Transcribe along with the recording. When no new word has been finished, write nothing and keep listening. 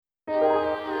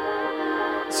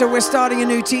So we're starting a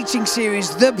new teaching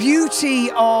series, The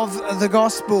Beauty of the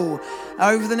Gospel.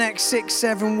 Over the next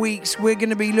 6-7 weeks, we're going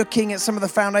to be looking at some of the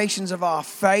foundations of our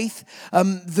faith,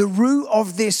 the root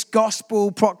of this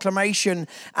gospel proclamation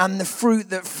and the fruit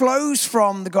that flows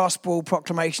from the gospel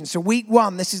proclamation. So week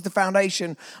 1, this is the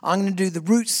foundation. I'm going to do the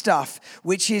root stuff,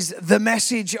 which is the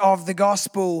message of the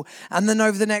gospel. And then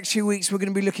over the next few weeks, we're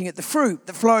going to be looking at the fruit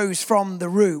that flows from the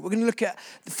root. We're going to look at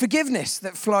the forgiveness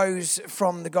that flows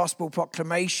from the gospel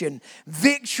proclamation.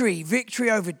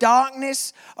 Victory over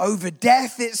darkness, over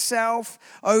death itself,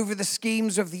 over the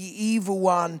schemes of the evil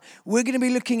one. We're going to be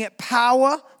looking at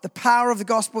power, the power of the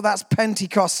gospel. That's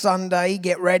Pentecost Sunday.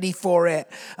 Get ready for it.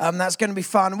 That's going to be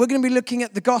fun. We're going to be looking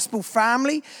at the gospel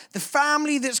family, the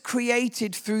family that's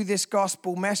created through this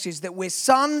gospel message, that we're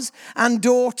sons and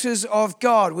daughters of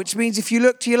God, which means if you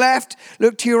look to your left,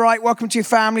 look to your right, welcome to your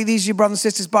family. These are your brothers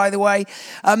and sisters, by the way.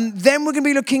 Then we're going to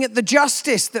be looking at the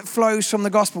justice that flows from the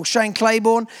gospel. Shane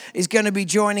Claiborne is going to be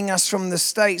joining us from the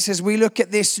States as we look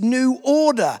at this new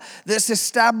order that's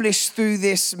established through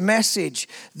this message.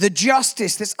 The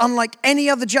justice that's unlike any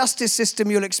other justice system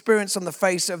you'll experience on the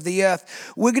face of the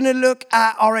earth. We're going to look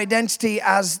at our identity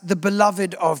as the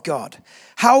beloved of God.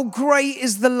 How great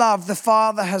is the love the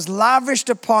Father has lavished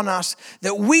upon us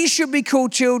that we should be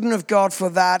called children of God,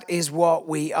 for that is what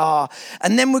we are.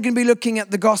 And then we're going to be looking at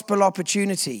the gospel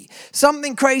opportunity.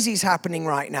 Something crazy is happening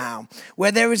right now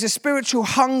where there is a spiritual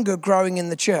hunger growing in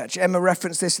the church. Emma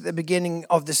referenced this at the beginning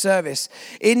of the service.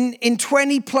 In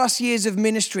 20 plus years of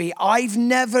ministry, I've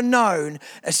never known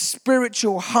a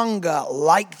spiritual hunger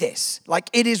like this. Like,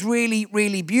 it is really,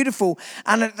 really beautiful.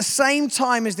 And at the same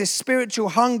time as this spiritual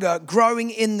hunger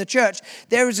growing in the church,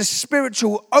 there is a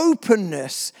spiritual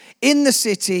openness in the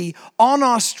city, on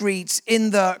our streets, in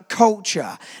the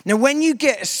culture. Now, when you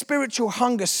get a spiritual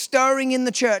hunger stirring in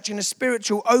the church and a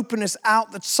spiritual openness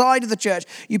out the side of the church,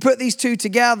 you put these two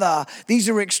together, these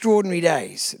are extraordinary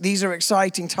days. These are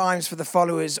exciting times for the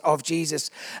followers of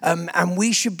Jesus. And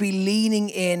we should be leaning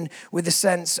in with a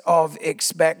sense of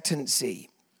expectancy.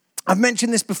 I've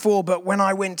mentioned this before, but when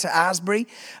I went to Asbury,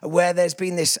 where there's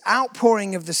been this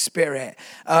outpouring of the Spirit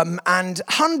and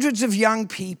hundreds of young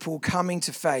people coming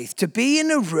to faith, to be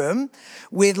in a room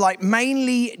with like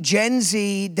mainly Gen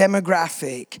Z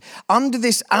demographic under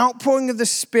this outpouring of the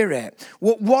Spirit,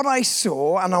 what I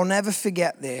saw, and I'll never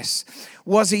forget this,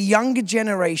 was a younger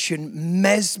generation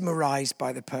mesmerized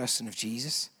by the person of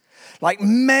Jesus. Like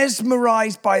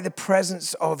mesmerized by the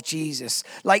presence of Jesus,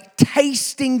 like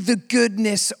tasting the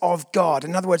goodness of God.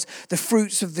 In other words, the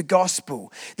fruits of the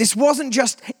gospel. This wasn't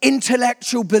just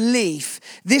intellectual belief.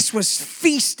 This was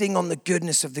feasting on the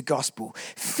goodness of the gospel.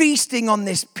 Feasting on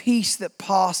this peace that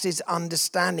passes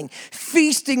understanding.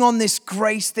 Feasting on this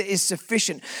grace that is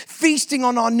sufficient. Feasting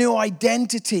on our new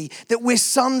identity, that we're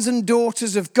sons and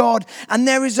daughters of God. And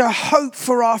there is a hope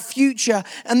for our future.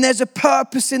 And there's a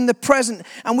purpose in the present.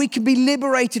 And we can be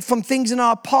liberated from things in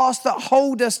our past that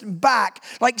hold us back,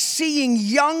 like seeing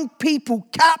young people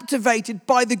captivated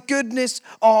by the goodness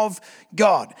of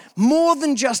God. More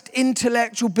than just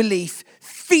intellectual belief,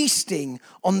 feasting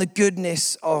on the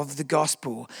goodness of the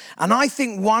gospel. And I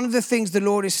think one of the things the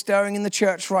Lord is stirring in the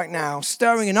church right now,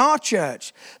 stirring in our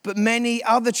church, but many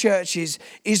other churches,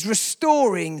 is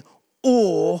restoring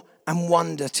awe and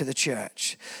wonder to the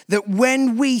church. That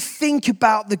when we think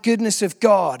about the goodness of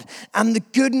God and the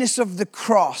goodness of the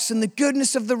cross and the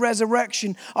goodness of the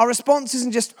resurrection, our response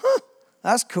isn't just,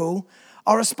 that's cool.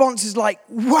 Our response is like,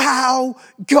 wow,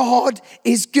 God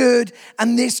is good,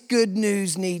 and this good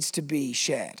news needs to be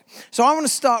shared. So I want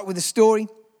to start with a story.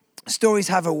 Stories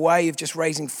have a way of just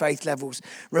raising faith levels,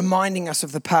 reminding us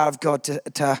of the power of God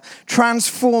to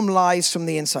transform lives from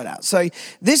the inside out. So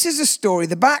this is a story.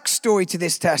 The backstory to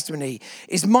this testimony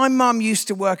is my mum used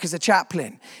to work as a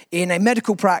chaplain in a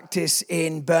medical practice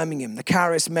in Birmingham, the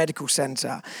Caris Medical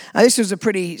Centre. And this was a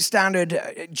pretty standard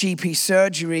GP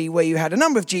surgery where you had a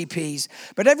number of GPs,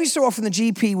 but every so often the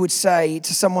GP would say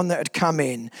to someone that had come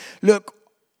in, look,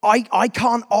 I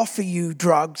can't offer you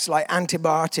drugs like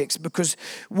antibiotics because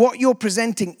what you're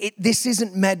presenting, this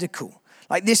isn't medical.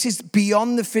 Like, this is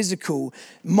beyond the physical,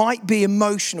 might be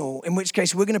emotional, in which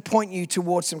case we're going to point you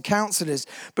towards some counselors.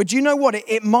 But you know what?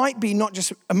 It might be not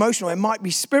just emotional, it might be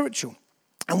spiritual.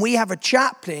 And we have a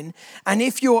chaplain, and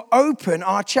if you're open,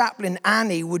 our chaplain,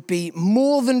 Annie, would be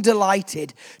more than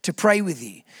delighted to pray with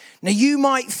you. Now, you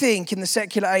might think in the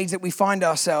secular age that we find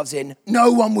ourselves in, no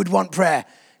one would want prayer.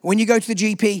 When you go to the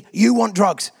GP, you want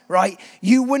drugs, right?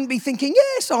 You wouldn't be thinking,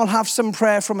 yes, I'll have some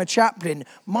prayer from a chaplain.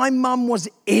 My mum was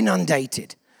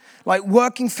inundated. Like,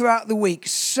 working throughout the week,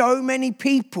 so many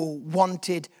people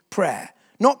wanted prayer.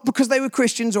 Not because they were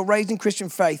Christians or raised in Christian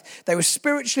faith. They were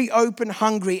spiritually open,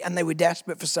 hungry, and they were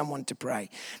desperate for someone to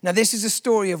pray. Now, this is a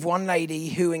story of one lady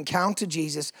who encountered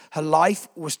Jesus. Her life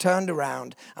was turned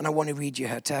around, and I want to read you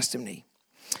her testimony.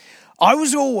 I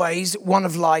was always one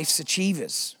of life's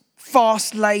achievers.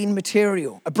 Fast lane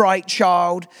material, a bright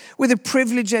child with a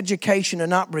privileged education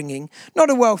and upbringing, not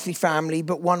a wealthy family,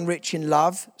 but one rich in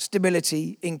love,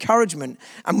 stability, encouragement,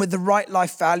 and with the right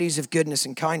life values of goodness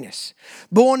and kindness.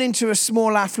 Born into a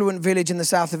small affluent village in the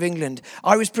south of England,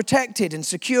 I was protected and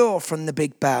secure from the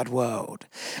big bad world.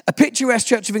 A picturesque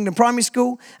Church of England primary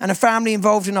school and a family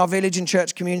involved in our village and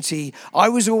church community, I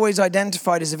was always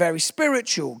identified as a very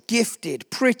spiritual, gifted,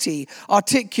 pretty,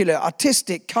 articulate,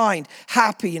 artistic, kind,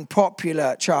 happy, and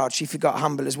popular child. She forgot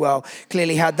humble as well.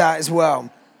 Clearly had that as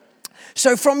well.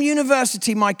 So from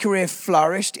university, my career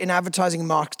flourished in advertising and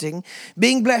marketing.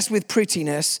 Being blessed with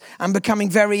prettiness and becoming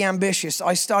very ambitious,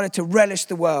 I started to relish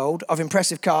the world of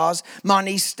impressive cars,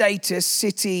 money, status,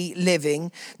 city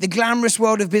living, the glamorous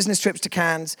world of business trips to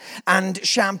Cannes, and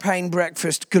champagne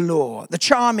breakfast galore. The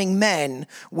charming men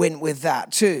went with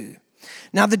that too.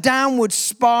 Now, the downward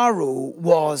spiral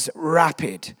was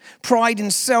rapid. Pride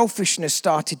and selfishness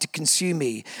started to consume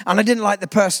me, and I didn't like the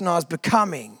person I was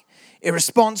becoming.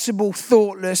 Irresponsible,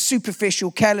 thoughtless,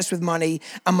 superficial, careless with money,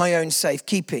 and my own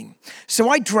safekeeping. So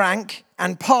I drank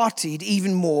and partied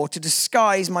even more to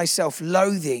disguise my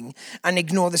self-loathing and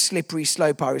ignore the slippery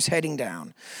slope I was heading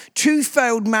down. 2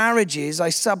 failed marriages, I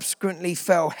subsequently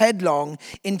fell headlong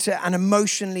into an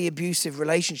emotionally abusive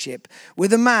relationship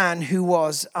with a man who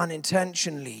was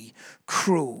unintentionally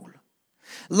cruel.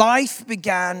 Life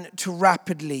began to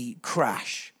rapidly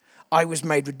crash. I was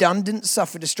made redundant,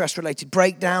 suffered a stress-related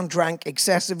breakdown, drank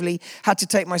excessively, had to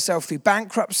take myself through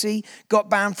bankruptcy, got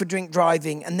banned for drink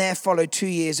driving, and there followed 2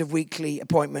 years of weekly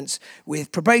appointments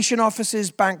with probation officers,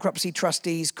 bankruptcy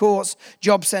trustees, courts,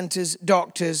 job centres,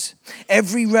 doctors,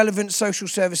 every relevant social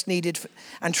service needed,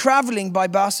 and travelling by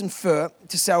bus and foot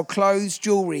to sell clothes,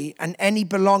 jewellery, and any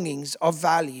belongings of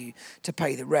value to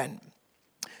pay the rent.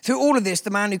 Through all of this,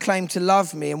 the man who claimed to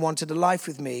love me and wanted a life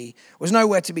with me was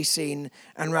nowhere to be seen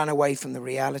and ran away from the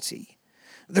reality.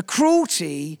 The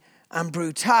cruelty and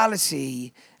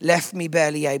brutality left me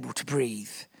barely able to breathe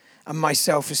and my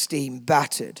self-esteem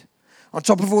battered. On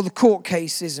top of all the court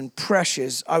cases and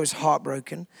pressures, I was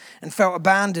heartbroken and felt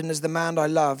abandoned as the man I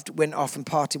loved went off and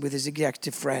partied with his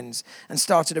executive friends and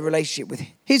started a relationship with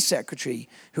his secretary,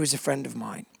 who is a friend of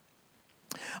mine.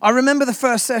 I remember the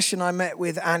first session I met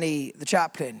with Annie, the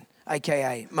chaplain,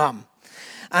 aka Mum,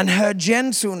 and her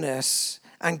gentleness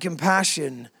and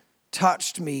compassion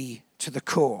touched me to the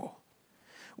core.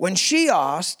 When she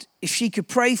asked if she could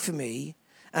pray for me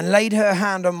and laid her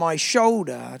hand on my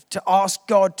shoulder to ask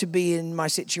God to be in my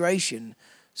situation,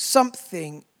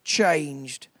 something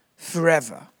changed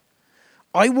forever.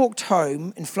 I walked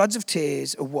home in floods of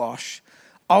tears, awash.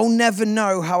 I'll never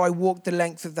know how I walked the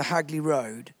length of the Hagley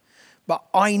Road, but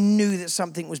I knew that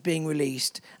something was being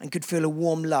released and could feel a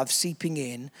warm love seeping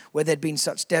in where there'd been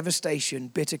such devastation,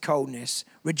 bitter coldness,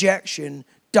 rejection,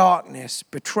 darkness,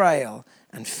 betrayal,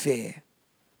 and fear.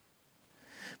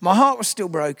 My heart was still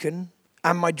broken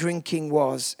and my drinking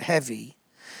was heavy.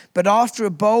 But after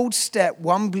a bold step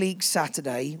one bleak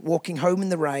Saturday, walking home in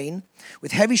the rain,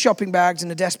 with heavy shopping bags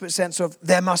and a desperate sense of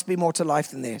there must be more to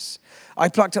life than this, I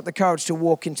plucked up the courage to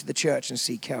walk into the church and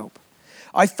seek help.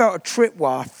 I felt a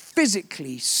tripwire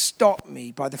physically stop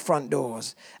me by the front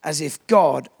doors as if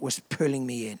God was pulling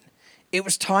me in. It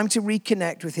was time to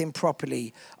reconnect with him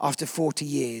properly after 40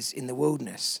 years in the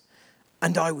wilderness.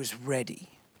 And I was ready.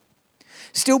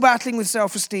 Still battling with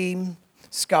self-esteem,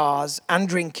 scars and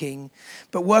drinking,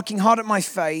 but working hard at my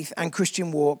faith and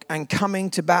Christian walk and coming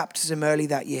to baptism early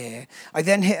that year. I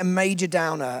then hit a major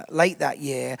downer late that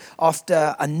year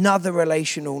after another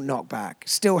relational knockback,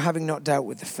 still having not dealt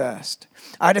with the first.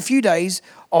 I had a few days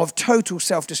of total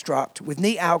self-destruct with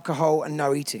neat alcohol and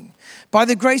no eating. By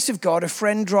the grace of God, a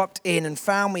friend dropped in and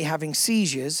found me having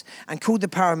seizures and called the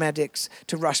paramedics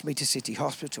to rush me to City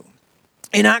Hospital.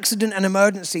 In accident and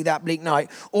emergency that bleak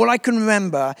night, all I can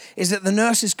remember is that the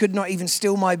nurses could not even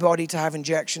still my body to have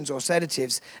injections or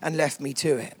sedatives and left me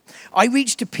to it. I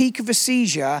reached a peak of a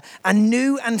seizure and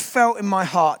knew and felt in my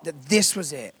heart that this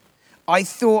was it. I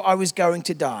thought I was going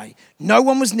to die. No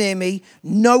one was near me.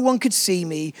 No one could see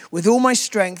me. With all my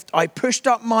strength, I pushed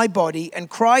up my body and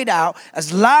cried out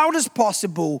as loud as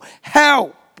possible,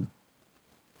 "Help!"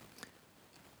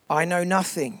 I know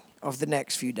nothing of the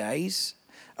next few days.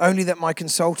 Only that my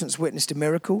consultants witnessed a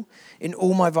miracle in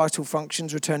all my vital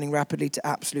functions returning rapidly to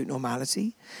absolute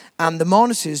normality, and the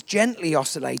monitors gently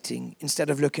oscillating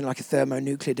instead of looking like a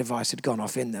thermonuclear device had gone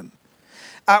off in them.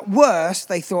 At worst,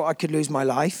 they thought I could lose my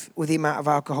life with the amount of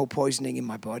alcohol poisoning in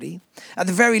my body. At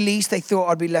the very least, they thought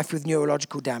I'd be left with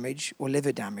neurological damage or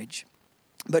liver damage.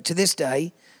 But to this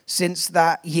day, since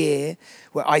that year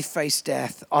where I faced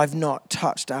death, I've not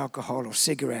touched alcohol or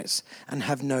cigarettes and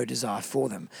have no desire for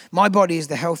them. My body is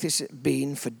the healthiest it's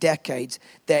been for decades.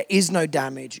 There is no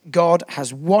damage. God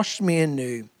has washed me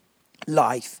anew.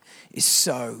 Life is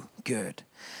so good.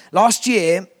 Last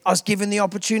year, I was given the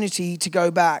opportunity to go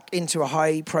back into a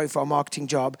high-profile marketing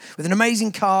job with an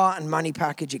amazing car and money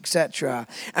package, etc.,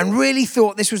 and really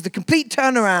thought this was the complete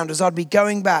turnaround as I'd be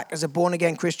going back as a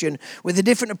born-again Christian with a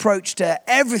different approach to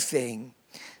everything.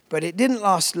 But it didn't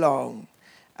last long,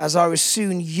 as I was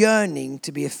soon yearning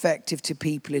to be effective to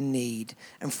people in need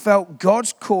and felt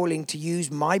God's calling to use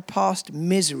my past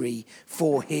misery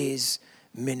for his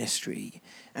ministry.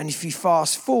 And if you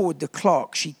fast forward the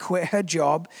clock, she quit her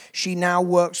job. She now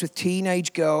works with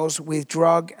teenage girls with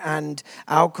drug and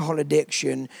alcohol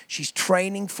addiction. She's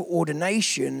training for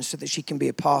ordination so that she can be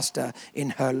a pastor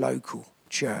in her local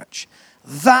church.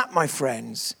 That, my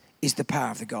friends, is the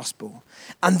power of the gospel.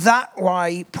 And that's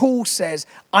why Paul says,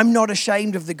 I'm not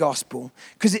ashamed of the gospel,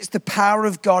 because it's the power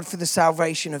of God for the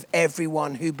salvation of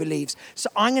everyone who believes. So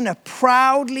I'm going to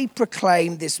proudly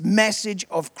proclaim this message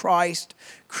of Christ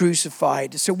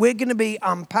crucified. So we're going to be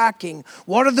unpacking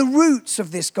what are the roots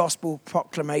of this gospel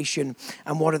proclamation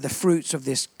and what are the fruits of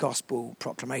this gospel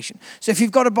proclamation. So if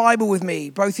you've got a Bible with me,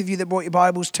 both of you that brought your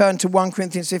Bibles, turn to 1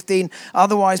 Corinthians 15.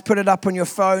 Otherwise, put it up on your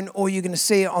phone or you're going to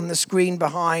see it on the screen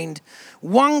behind.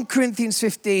 1 Corinthians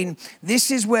 15,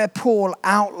 this is where Paul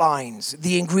outlines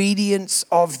the ingredients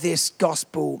of this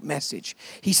gospel message.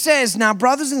 He says, now,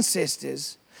 brothers and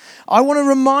sisters, I want to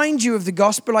remind you of the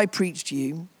gospel I preached to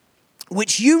you,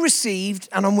 which you received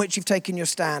and on which you've taken your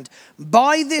stand.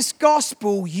 By this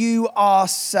gospel you are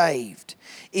saved,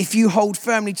 if you hold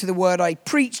firmly to the word I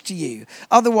preached to you.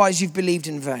 Otherwise you've believed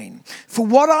in vain. For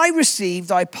what I received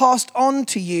I passed on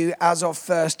to you as of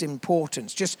first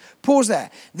importance. Just pause there.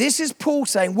 This is Paul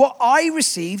saying what I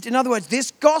received, in other words,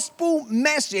 this gospel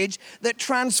message that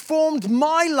transformed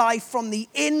my life from the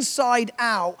inside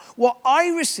out. What I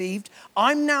received,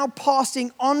 I'm now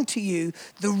passing on to you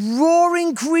the raw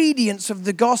ingredients of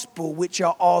the gospel, which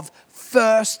are of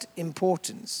first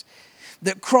importance.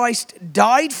 That Christ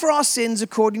died for our sins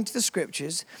according to the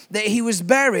scriptures, that he was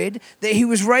buried, that he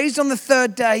was raised on the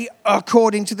third day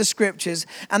according to the scriptures,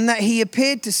 and that he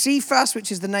appeared to Cephas,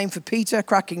 which is the name for Peter,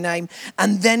 cracking name,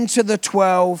 and then to the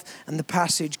 12, and the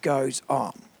passage goes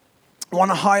on. I want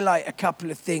to highlight a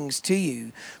couple of things to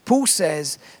you. Paul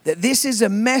says that this is a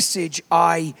message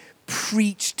I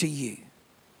preach to you.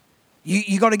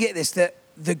 You got to get this, that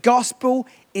the gospel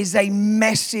is a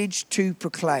message to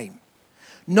proclaim.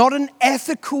 Not an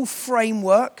ethical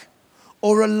framework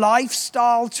or a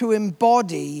lifestyle to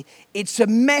embody. It's a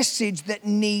message that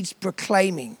needs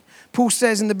proclaiming. Paul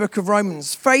says in the book of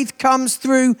Romans, faith comes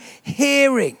through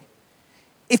hearing.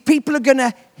 If people are going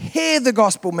to hear the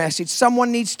gospel message,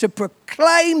 someone needs to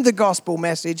proclaim the gospel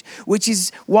message, which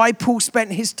is why Paul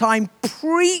spent his time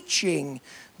preaching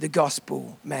the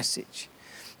gospel message.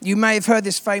 You may have heard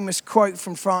this famous quote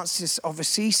from Francis of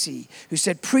Assisi, who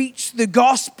said, preach the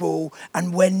gospel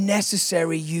and when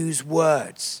necessary, use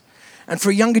words. And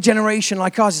for a younger generation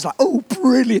like us, it's like, oh,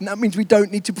 brilliant. That means we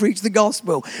don't need to preach the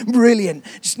gospel. Brilliant.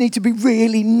 Just need to be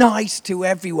really nice to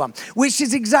everyone, which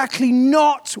is exactly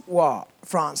not what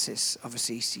Francis of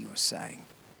Assisi was saying.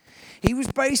 He was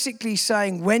basically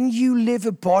saying, when you live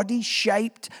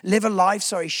a life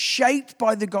shaped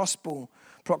by the gospel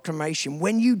proclamation,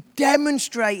 when you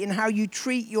demonstrate in how you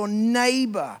treat your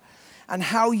neighbor and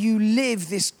how you live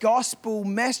this gospel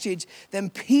message, then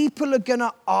people are going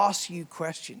to ask you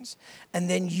questions. And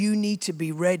then you need to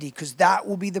be ready, because that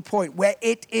will be the point where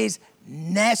it is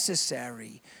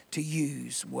necessary to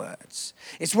use words.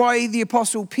 It's why the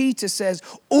Apostle Peter says,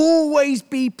 always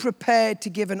be prepared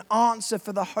to give an answer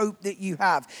for the hope that you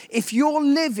have. If you're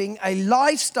living a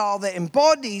lifestyle that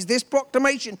embodies this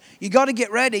proclamation, you got to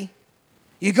get ready.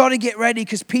 You got to get ready,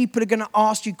 because people are going to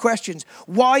ask you questions.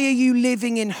 Why are you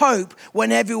living in hope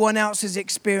when everyone else is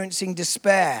experiencing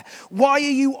despair? Why are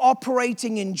you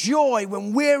operating in joy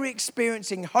when we're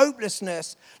experiencing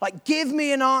hopelessness? Like, give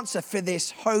me an answer for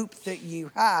this hope that you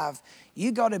have.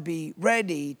 You got to be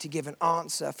ready to give an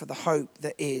answer for the hope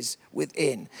that is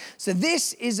within. So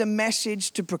this is a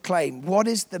message to proclaim. What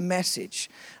is the message?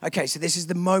 Okay, so this is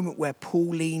the moment where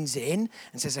Paul leans in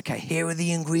and says, okay, here are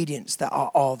the ingredients that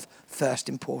are of first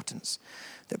importance.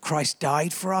 That Christ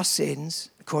died for our sins,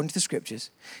 according to the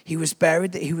scriptures. He was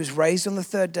buried, that he was raised on the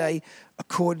third day,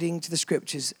 according to the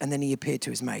scriptures, and then he appeared to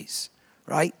his mates,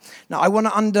 right? Now, I want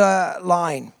to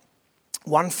underline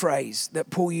one phrase that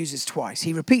Paul uses twice.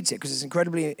 He repeats it because it's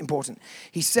incredibly important.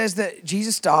 He says that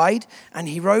Jesus died and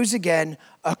he rose again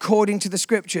according to the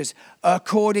scriptures.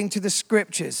 According to the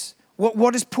scriptures.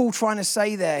 What is Paul trying to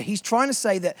say there? He's trying to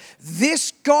say that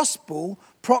this gospel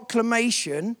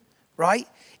proclamation, right,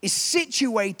 is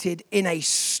situated in a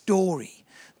story.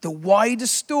 The wider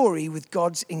story with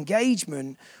God's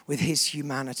engagement with his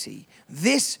humanity.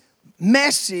 This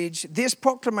message, this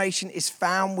proclamation is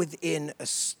found within a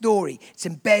story. It's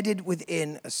embedded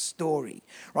within a story,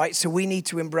 right? So we need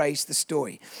to embrace the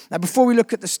story. Now, before we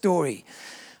look at the story,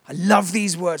 I love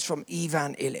these words from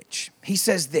Ivan Illich. He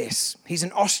says this. He's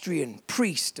an Austrian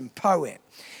priest and poet.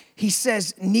 He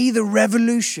says, neither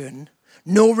revolution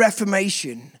nor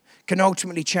reformation can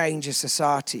ultimately change a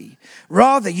society.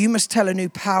 Rather, you must tell a new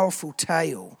powerful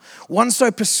tale, one so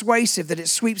persuasive that it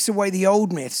sweeps away the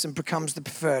old myths and becomes the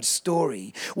preferred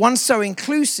story, one so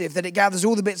inclusive that it gathers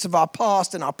all the bits of our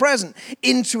past and our present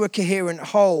into a coherent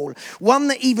whole, one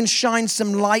that even shines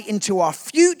some light into our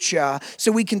future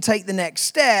so we can take the next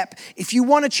step. If you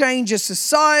want to change a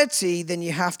society, then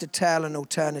you have to tell an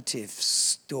alternative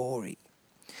story.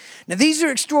 Now, these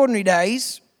are extraordinary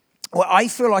days. Well, I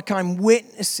feel like I'm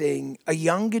witnessing a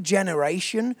younger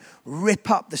generation rip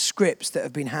up the scripts that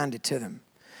have been handed to them.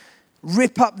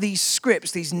 Rip up these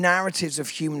scripts, these narratives of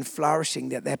human flourishing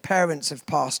that their parents have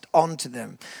passed on to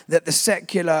them, that the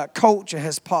secular culture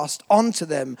has passed on to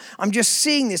them. I'm just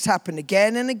seeing this happen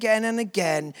again and again and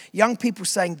again. Young people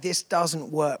saying, this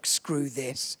doesn't work, screw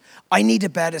this. I need a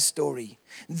better story.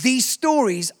 These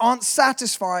stories aren't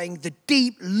satisfying the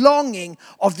deep longing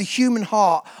of the human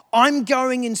heart. I'm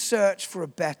going in search for a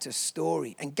better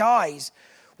story. And guys,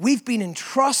 we've been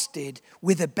entrusted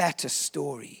with a better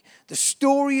story. The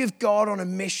story of God on a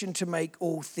mission to make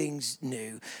all things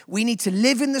new. We need to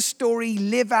live in the story,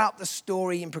 live out the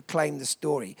story, and proclaim the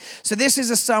story. So this is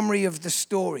a summary of the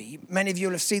story. Many of you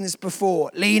will have seen this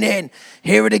before. Lean in,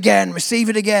 hear it again, receive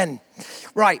it again.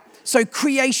 Right. So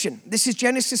creation, this is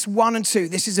Genesis 1 and 2.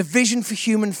 This is a vision for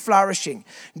human flourishing.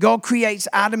 God creates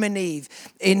Adam and Eve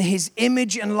in his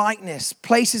image and likeness,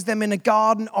 places them in a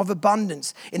garden of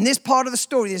abundance. In this part of the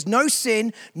story, there's no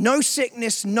sin, no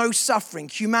sickness, no suffering.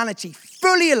 Humanity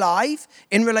fully alive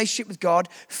in relationship with God,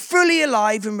 fully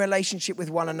alive in relationship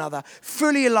with one another,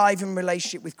 fully alive in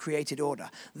relationship with created order.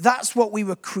 That's what we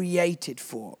were created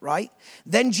for, right?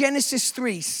 Then Genesis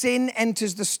 3, sin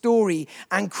enters the story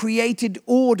and created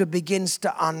order begins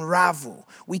to unravel.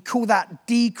 We call that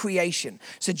decreation.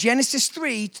 So Genesis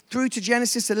 3 through to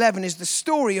Genesis 11 is the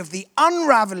story of the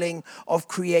unraveling of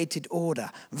created order.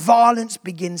 Violence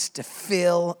begins to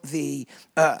fill the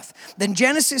earth. Then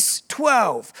Genesis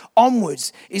 12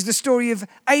 onwards is the story of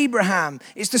Abraham.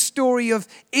 It's the story of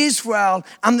Israel.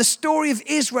 And the story of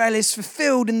Israel is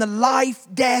fulfilled in the life,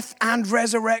 death, and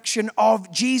resurrection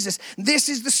of Jesus. This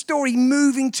is the story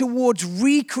moving towards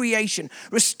recreation,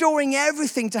 restoring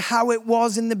everything to how it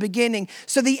was in the beginning.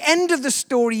 So the end of the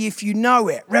story, if you know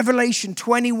it, Revelation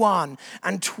 21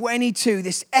 and 22,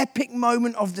 this epic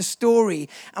moment of the story.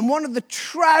 And one of the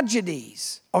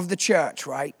tragedies of the church,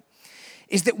 right,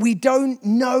 is that we don't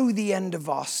know the end of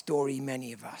our story,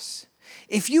 many of us.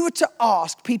 If you were to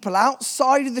ask people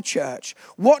outside of the church,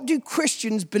 what do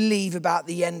Christians believe about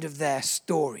the end of their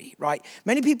story, right?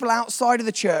 Many people outside of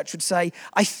the church would say,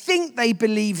 I think they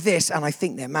believe this, and I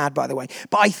think they're mad, by the way,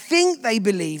 but I think they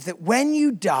believe that when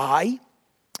you die,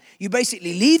 you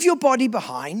basically leave your body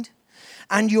behind,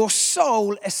 and your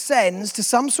soul ascends to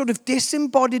some sort of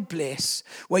disembodied bliss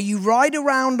where you ride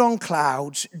around on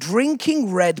clouds,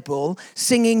 drinking Red Bull,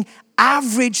 singing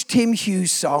average Tim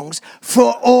Hughes songs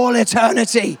for all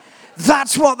eternity.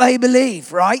 That's what they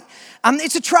believe, right? And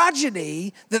it's a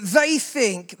tragedy that they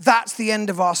think that's the end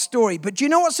of our story. But do you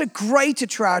know what's a greater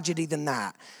tragedy than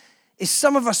that? Is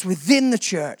some of us within the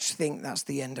church think that's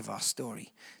the end of our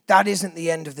story. That isn't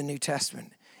the end of the New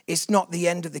Testament. It's not the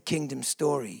end of the kingdom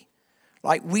story.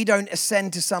 Like, we don't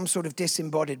ascend to some sort of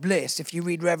disembodied bliss. If you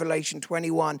read Revelation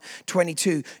 21,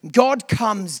 22, God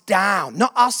comes down,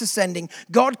 not us ascending.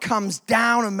 God comes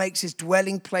down and makes his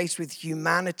dwelling place with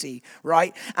humanity,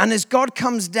 right? And as God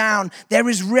comes down, there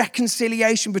is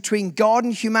reconciliation between God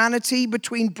and humanity,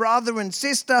 between brother and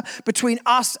sister, between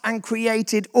us and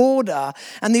created order.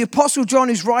 And the Apostle John,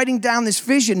 who's writing down this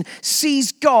vision,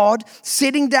 sees God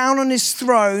sitting down on his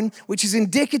throne, which is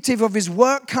indicative of his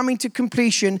work coming to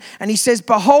completion. And he says,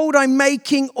 behold, I'm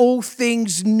making all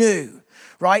things new,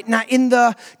 right? Now, in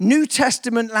the New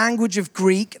Testament language of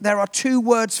Greek, there are two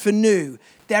words for new.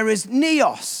 There is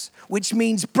neos, which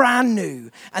means brand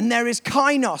new. And there is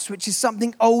kainos, which is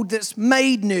something old that's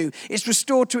made new. It's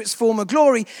restored to its former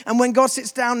glory. And when God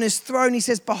sits down on his throne, he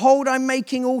says, behold, I'm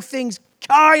making all things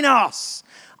kainos.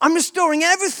 I'm restoring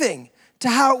everything to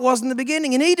how it was in the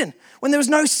beginning in Eden, when there was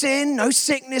no sin, no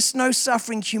sickness, no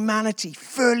suffering, humanity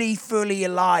fully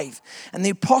alive. And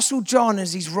the Apostle John,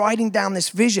 as he's writing down this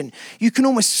vision, you can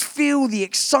almost feel the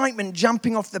excitement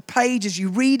jumping off the page as you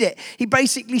read it. He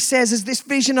basically says, as this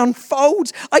vision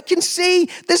unfolds, I can see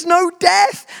there's no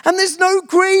death, and there's no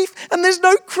grief, and there's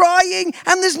no crying,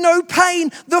 and there's no pain.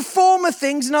 The former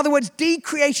things, in other words,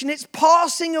 decreation, it's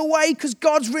passing away because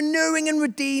God's renewing and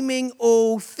redeeming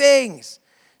all things.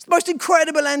 It's the most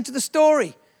incredible end to the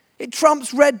story. It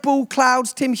trumps Red Bull,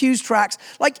 Clouds, Tim Hughes tracks.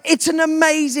 Like, it's an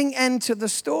amazing end to the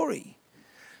story.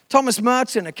 Thomas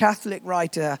Merton, a Catholic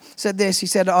writer, said this. He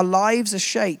said, our lives are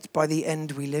shaped by the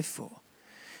end we live for.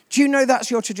 Do you know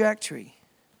that's your trajectory?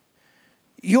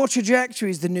 Your trajectory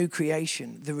is the new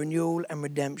creation, the renewal and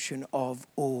redemption of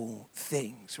all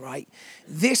things, right?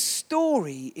 This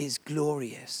story is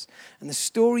glorious. And the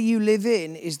story you live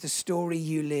in is the story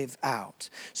you live out.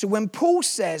 So when Paul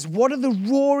says, what are the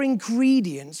raw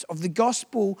ingredients of the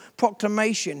gospel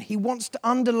proclamation, he wants to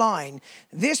underline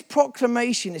this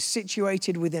proclamation is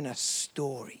situated within a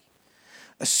story.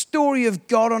 A story of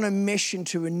God on a mission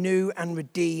to renew and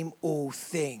redeem all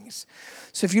things.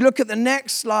 So if you look at the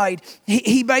next slide,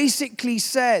 he basically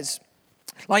says,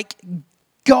 like,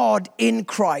 God in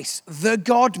Christ, the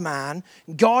God-man,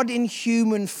 God in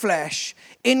human flesh,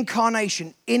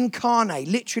 incarnation, incarnate,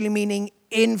 literally meaning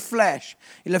in flesh.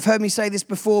 You'll have heard me say this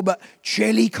before, but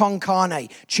chili con carne,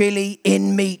 chili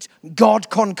in meat,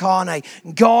 God con carne,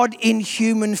 God in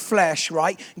human flesh,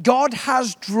 right? God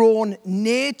has drawn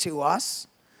near to us,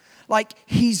 like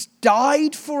he's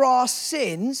died for our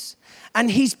sins, and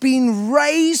he's been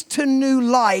raised to new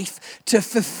life to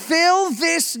fulfill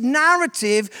this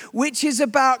narrative, which is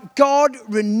about God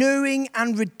renewing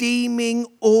and redeeming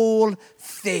all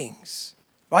things,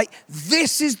 right?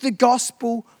 This is the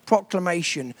gospel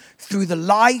proclamation. Through the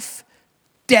life,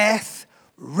 death,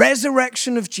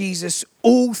 resurrection of Jesus,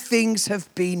 all things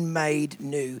have been made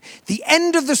new. The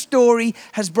end of the story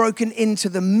has broken into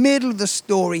the middle of the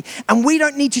story, and we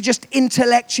don't need to just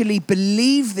intellectually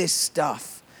believe this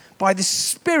stuff. By the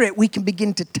Spirit, we can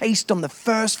begin to taste on the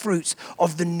first fruits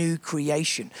of the new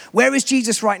creation. Where is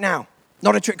Jesus right now?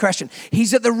 Not a trick question.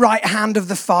 He's at the right hand of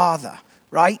the Father,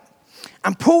 right?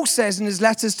 And Paul says in his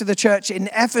letters to the church in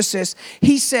Ephesus,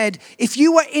 he said, if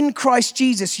you are in Christ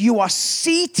Jesus, you are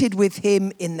seated with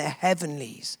him in the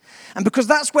heavenlies. And because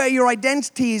that's where your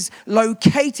identity is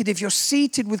located, if you're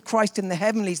seated with Christ in the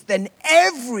heavenlies, then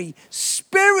every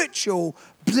spiritual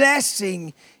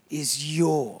blessing is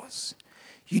yours.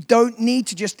 You don't need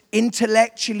to just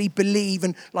intellectually believe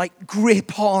and like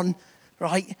grip on,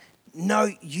 right? No,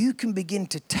 you can begin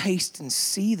to taste and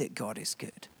see that God is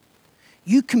good.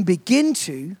 You can begin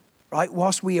to, right,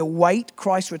 whilst we await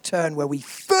Christ's return where we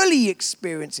fully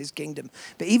experience his kingdom.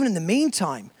 But even in the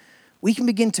meantime, we can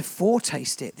begin to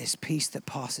foretaste it, this peace that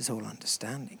passes all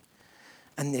understanding,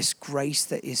 and this grace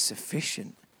that is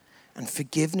sufficient, and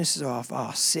forgiveness of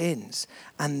our sins,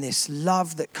 and this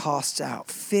love that casts out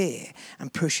fear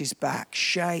and pushes back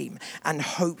shame, and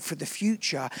hope for the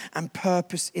future and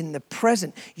purpose in the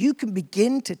present. You can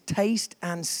begin to taste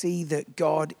and see that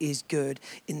God is good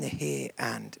in the here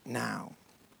and now.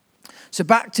 So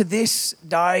back to this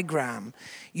diagram,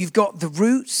 you've got the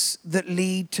roots that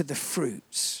lead to the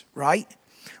fruits, right?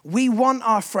 We want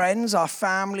our friends, our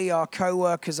family, our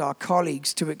co-workers, our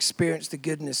colleagues to experience the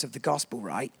goodness of the gospel,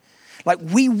 right? Like,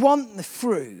 we want the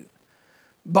fruit,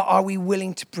 but are we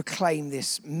willing to proclaim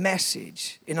this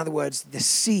message? In other words, the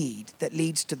seed that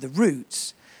leads to the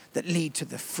roots that lead to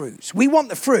the fruits. We want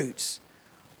the fruits.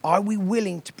 Are we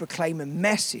willing to proclaim a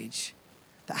message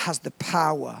that has the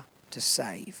power to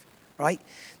save, right?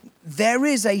 There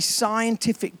is a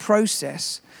scientific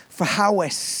process for how a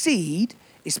seed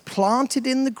is planted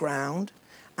in the ground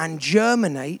and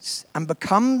germinates and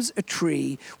becomes a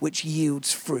tree which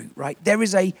yields fruit, right? There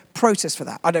is a process for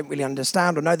that. I don't really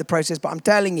understand or know the process, but I'm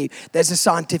telling you, there's a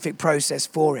scientific process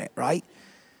for it, right?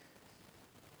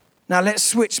 Now let's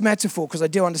switch metaphor because I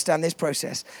do understand this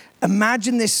process.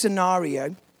 Imagine this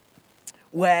scenario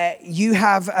where you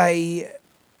have a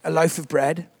loaf of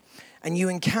bread and you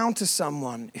encounter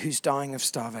someone who's dying of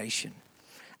starvation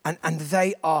and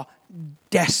they are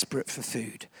desperate for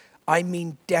food. I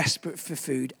mean desperate for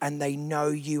food, and they know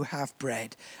you have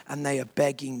bread, and they are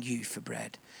begging you for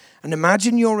bread. And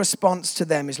imagine your response to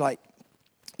them is like,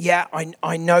 yeah,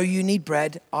 I know you need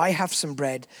bread. I have some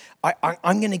bread.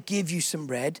 I'm going to give you some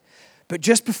bread. But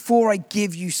just before I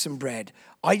give you some bread,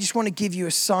 I just want to give you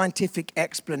a scientific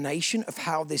explanation of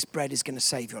how this bread is going to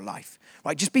save your life.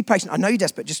 Right? Just be patient. I know you're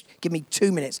desperate. Just give me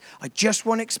 2 minutes. I just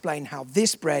want to explain how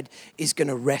this bread is going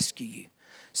to rescue you.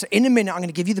 So in a minute, I'm going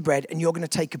to give you the bread and you're going to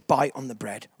take a bite on the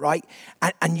bread, right?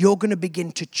 And you're going to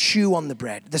begin to chew on the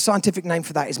bread. The scientific name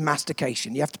for that is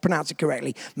mastication. You have to pronounce it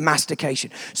correctly,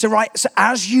 mastication. So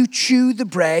as you chew the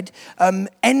bread,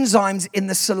 enzymes in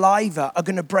the saliva are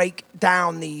going to break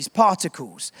down these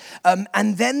particles.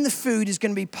 And then the food is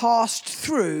going to be passed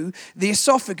through the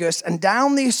esophagus and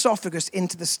down the esophagus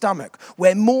into the stomach,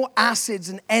 where more acids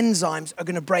and enzymes are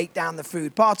going to break down the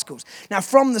food particles. Now,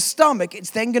 from the stomach, it's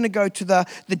then going to go to the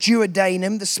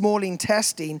duodenum, the small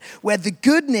intestine, where the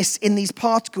goodness in these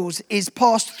particles is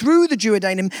passed through the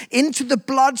duodenum into the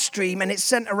bloodstream and it's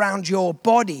sent around your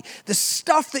body. The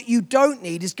stuff that you don't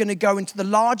need is going to go into the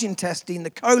large intestine, the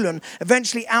colon,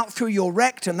 eventually out through your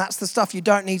rectum. That's the stuff you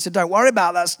don't need, so don't worry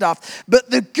about that stuff. But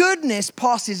the goodness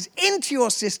passes into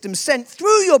your system, sent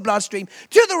through your bloodstream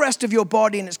to the rest of your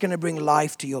body, and it's going to bring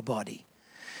life to your body.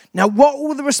 Now, what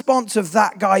will the response of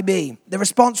that guy be? The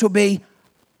response will be,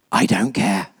 I don't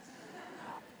care.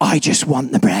 I just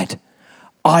want the bread.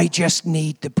 I just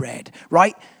need the bread,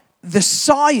 right? The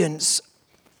science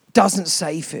doesn't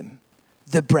save him.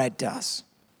 The bread does,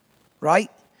 right?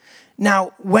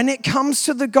 Now, when it comes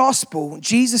to the gospel,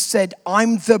 Jesus said,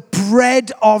 I'm the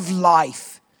bread of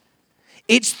life.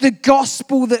 It's the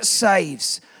gospel that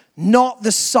saves, not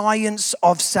the science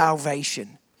of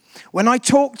salvation. When I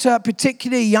talk to a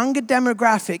particularly younger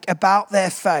demographic about their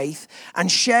faith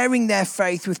and sharing their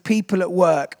faith with people at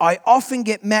work, I often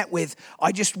get met with,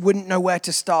 I just wouldn't know where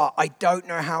to start. I don't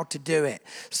know how to do it.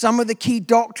 Some of the key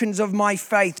doctrines of my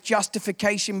faith,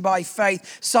 justification by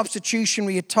faith,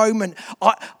 substitutionary atonement,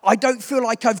 I don't feel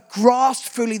like I've grasped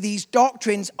fully these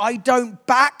doctrines. I don't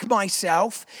back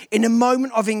myself in a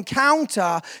moment of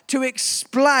encounter to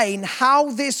explain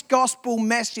how this gospel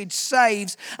message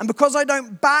saves. And because I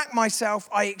don't back myself,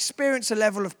 I experience a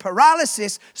level of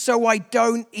paralysis, so I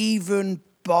don't even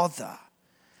bother.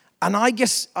 And I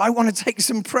guess I want to take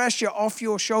some pressure off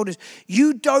your shoulders.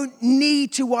 You don't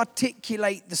need to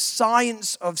articulate the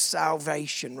science of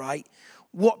salvation, right?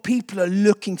 What people are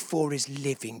looking for is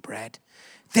living bread.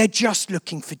 They're just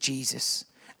looking for Jesus.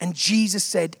 And Jesus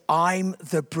said, I'm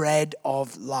the bread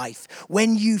of life.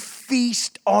 When you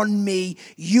feast on me,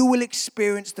 you will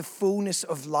experience the fullness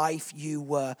of life you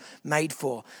were made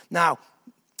for. Now,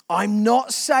 I'm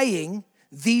not saying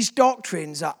these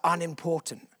doctrines are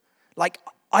unimportant. Like,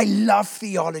 I love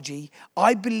theology.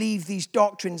 I believe these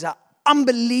doctrines are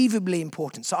unbelievably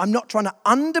important. So I'm not trying to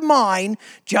undermine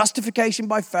justification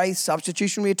by faith,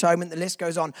 substitutionary atonement, the list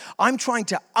goes on. I'm trying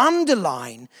to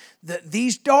underline that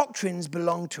these doctrines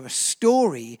belong to a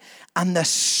story, and the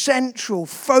central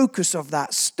focus of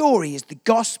that story is the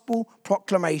gospel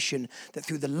proclamation that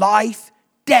through the life,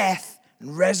 death,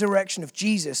 and resurrection of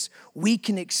Jesus, we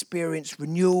can experience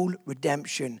renewal,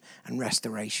 redemption, and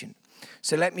restoration.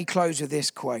 So let me close with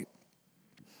this quote.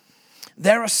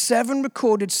 There are 7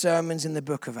 recorded sermons in the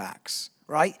book of Acts,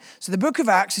 right? So the book of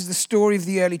Acts is the story of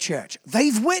the early church.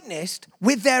 They've witnessed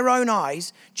with their own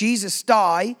eyes Jesus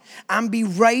die and be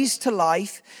raised to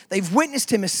life. They've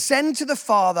witnessed him ascend to the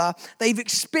Father. They've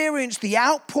experienced the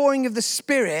outpouring of the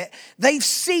Spirit. They've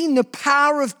seen the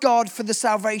power of God for the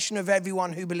salvation of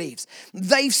everyone who believes.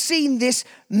 They've seen this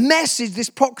message, this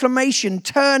proclamation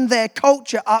turn their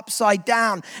culture upside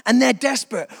down, and they're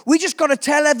desperate. We just got to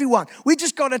tell everyone. We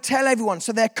just got to tell everyone.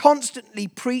 So they're constantly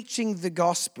preaching the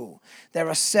gospel. There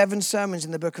are 7 sermons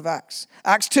in the book of Acts.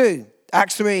 Acts 2,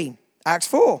 Acts 3, Acts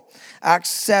 4, Acts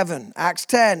 7, Acts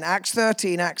 10, Acts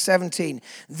 13, Acts 17.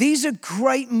 These are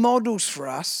great models for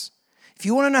us. If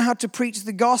you want to know how to preach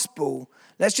the gospel,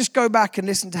 let's just go back and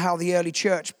listen to how the early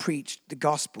church preached the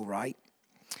gospel, right?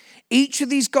 Each of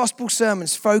these gospel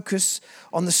sermons focus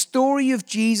on the story of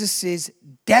Jesus'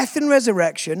 death and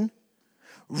resurrection,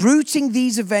 rooting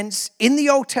these events in the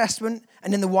Old Testament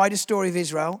and in the wider story of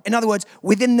Israel. In other words,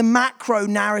 within the macro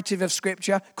narrative of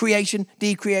Scripture, creation,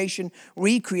 decreation,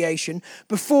 recreation,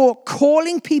 before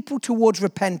calling people towards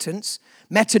repentance.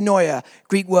 Metanoia,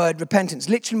 Greek word repentance,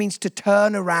 literally means to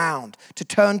turn around, to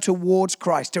turn towards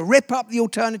Christ, to rip up the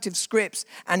alternative scripts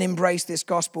and embrace this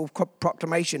gospel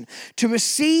proclamation, to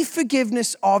receive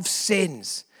forgiveness of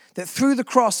sins, that through the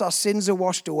cross our sins are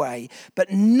washed away.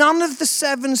 But none of the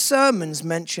 7 sermons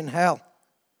mention hell.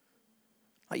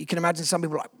 Like, you can imagine some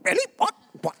people are like, really? What?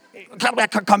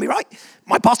 That can't be right.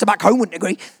 My pastor back home wouldn't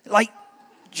agree. Like,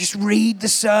 just read the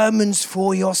sermons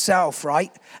for yourself,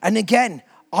 right? And again,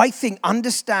 I think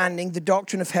understanding the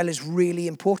doctrine of hell is really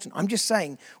important. I'm just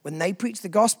saying, when they preach the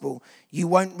gospel, you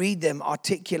won't read them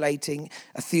articulating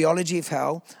a theology of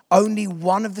hell. Only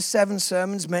one of the 7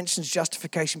 sermons mentions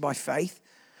justification by faith.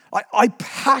 I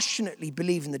passionately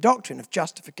believe in the doctrine of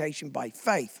justification by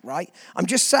faith, right? I'm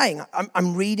just saying,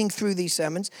 I'm reading through these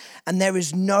sermons, and there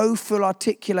is no full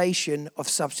articulation of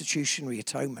substitutionary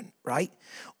atonement, right?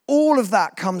 All of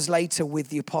that comes later with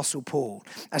the Apostle Paul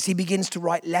as he begins to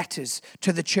write letters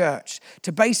to the church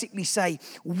to basically say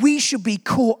we should be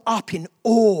caught up in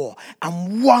awe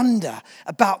and wonder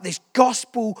about this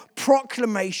gospel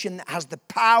proclamation that has the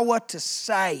power to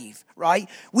save, right?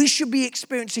 We should be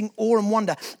experiencing awe and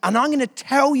wonder. And I'm going to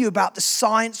tell you about the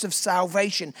science of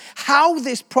salvation, how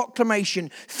this proclamation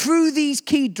through these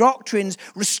key doctrines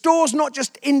restores not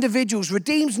just individuals,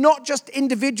 redeems not just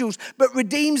individuals, but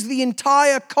redeems the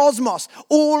entire cosmos,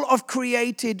 all of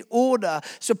created order.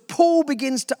 So Paul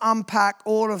begins to unpack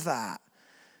all of that.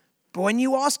 But when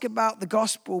you ask about the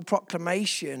gospel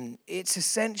proclamation, it's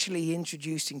essentially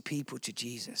introducing people to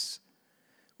Jesus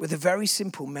with a very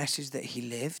simple message that he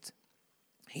lived.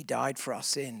 He died for our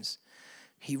sins.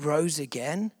 He rose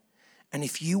again. And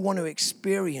if you want to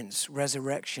experience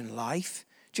resurrection life,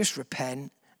 just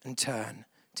repent and turn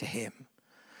to him.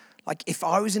 Like if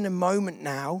I was in a moment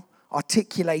now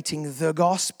articulating the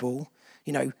gospel,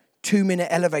 2-minute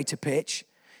elevator pitch,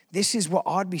 this is what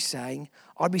I'd be saying.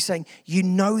 I'd be saying,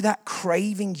 that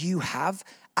craving you have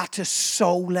at a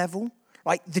soul level,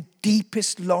 like the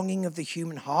deepest longing of the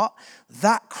human heart,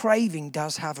 that craving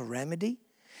does have a remedy.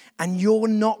 And you're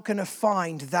not going to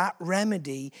find that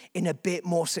remedy in a bit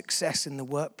more success in the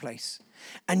workplace.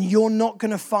 And you're not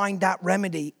going to find that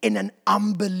remedy in an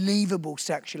unbelievable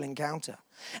sexual encounter.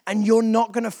 And you're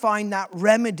not going to find that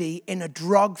remedy in a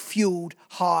drug-fueled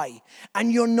high.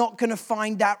 And you're not going to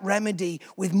find that remedy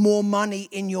with more money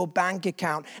in your bank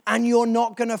account. And you're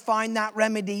not going to find that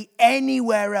remedy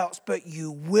anywhere else, but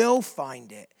you will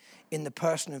find it in the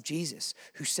person of Jesus,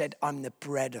 who said, I'm the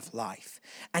bread of life.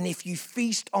 And if you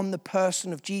feast on the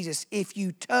person of Jesus, if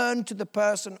you turn to the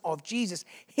person of Jesus,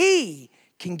 he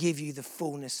can give you the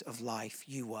fullness of life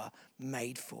you were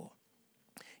made for.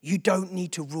 You don't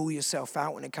need to rule yourself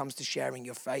out when it comes to sharing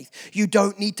your faith. You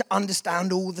don't need to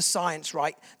understand all the science,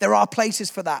 right? There are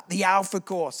places for that. The Alpha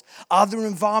Course, other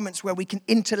environments where we can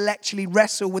intellectually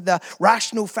wrestle with the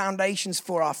rational foundations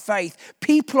for our faith.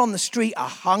 People on the street are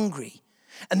hungry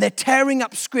and they're tearing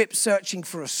up scripts searching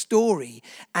for a story,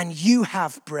 and you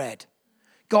have bread.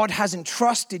 God has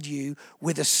entrusted you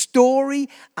with a story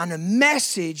and a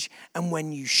message, and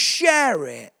when you share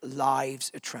it,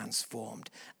 lives are transformed.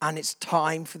 And it's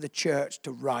time for the church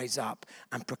to rise up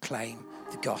and proclaim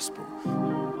the gospel.